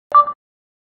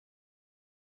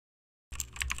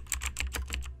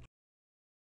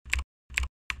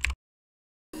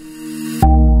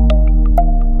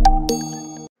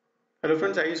Hello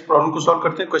friends, आइए इस problem को सॉल्व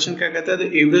करते हैं। क्वेश्चन क्या कहता है?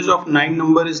 The average of 9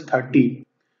 number is 30,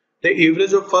 the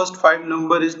average of first 5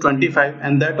 number is 25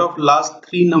 and that of last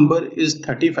 3 number is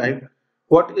 35।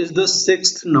 What is the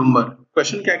sixth number?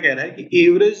 Question क्या कह रहा है कि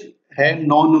एवरेज है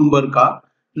 9 नंबर का,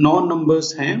 9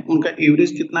 नंबर्स हैं, उनका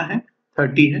एवरेज कितना है?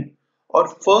 30 है, और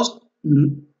फर्स्ट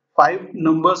 5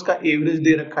 नंबर्स का एवरेज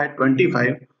दे रखा है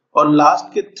 25 और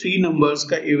लास्ट के 3 नंबर्स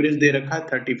का एवरेज दे रखा है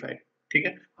 35। ठीक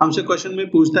है, हमसे क्वेश्चन में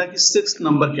पूछता है कि सिक्स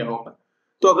नंबर क्या होगा।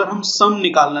 तो अगर हम सम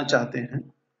निकालना चाहते हैं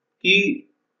कि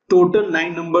टोटल 9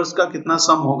 नंबर्स का कितना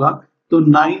सम होगा, तो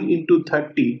 9 into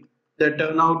 30 that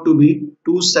turn out to be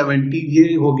 270।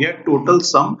 ये हो गया टोटल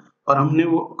सम, और हमने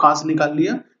वो कहां से निकाल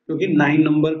लिया? क्योंकि 9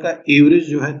 नंबर का एवरेज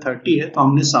जो है 30 है, तो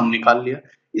हमने सम निकाल लिया।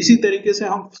 इसी तरीके से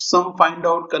हम सम फाइंड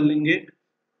आउट कर लेंगे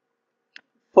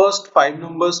फर्स्ट 5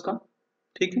 नंबर्स का।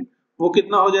 ठीक है, वो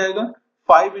कितना हो जाएगा?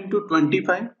 5 इंटू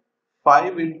 25,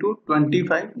 5 इंटू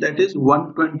 25 दैट इज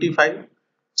 125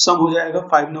 सम हो जाएगा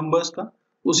 5 नंबर्स का।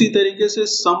 उसी तरीके से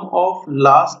सम ऑफ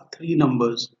लास्ट 3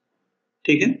 नंबर्स,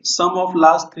 ठीक है, सम ऑफ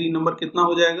लास्ट 3 नंबर कितना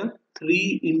हो जाएगा?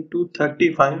 3 इंटू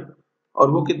 35,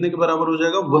 और वो कितने के बराबर हो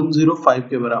जाएगा? 105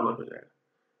 के बराबर हो जाएगा।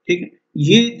 ठीक है,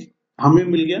 ये हमें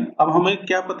मिल गया। अब हमें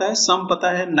क्या पता है? सम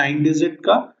पता है 9 डिजिट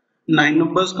का, 9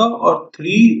 नंबर्स का, और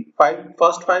 3 5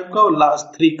 फर्स्ट 5 का और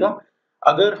लास्ट 3 का।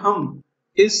 अगर हम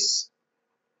इस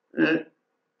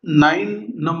 9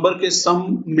 नंबर के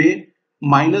सम में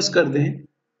माइनस कर दें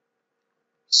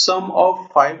सम of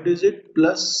 5 digit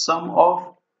plus some of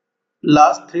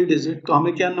last 3 digit, तो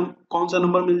हमें क्या कौन सा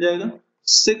नंबर मिल जाएगा?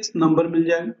 6 नंबर मिल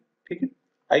जाएगा। ठीक है,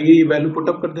 आइए ये वैल्यू पुट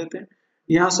अप कर देते हैं।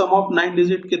 यहाँ सम ऑफ 9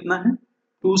 डिजिट कितना है?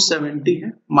 270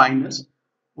 है, माइनस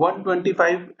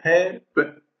 125 है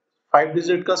 5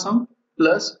 डिजिट का सम,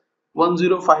 प्लस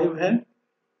 105 है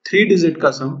 3 डिजिट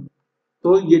का सम।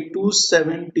 तो ये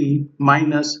 270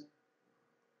 माइनस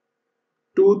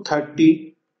 230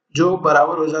 जो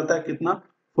बराबर हो जाता है कितना?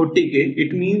 40 के।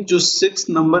 इट मीन जो 6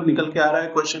 नंबर निकल के आ रहा है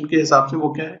क्वेश्चन के हिसाब से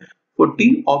वो क्या है?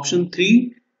 40। ऑप्शन 3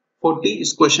 40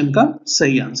 इस क्वेश्चन का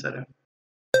सही आंसर है।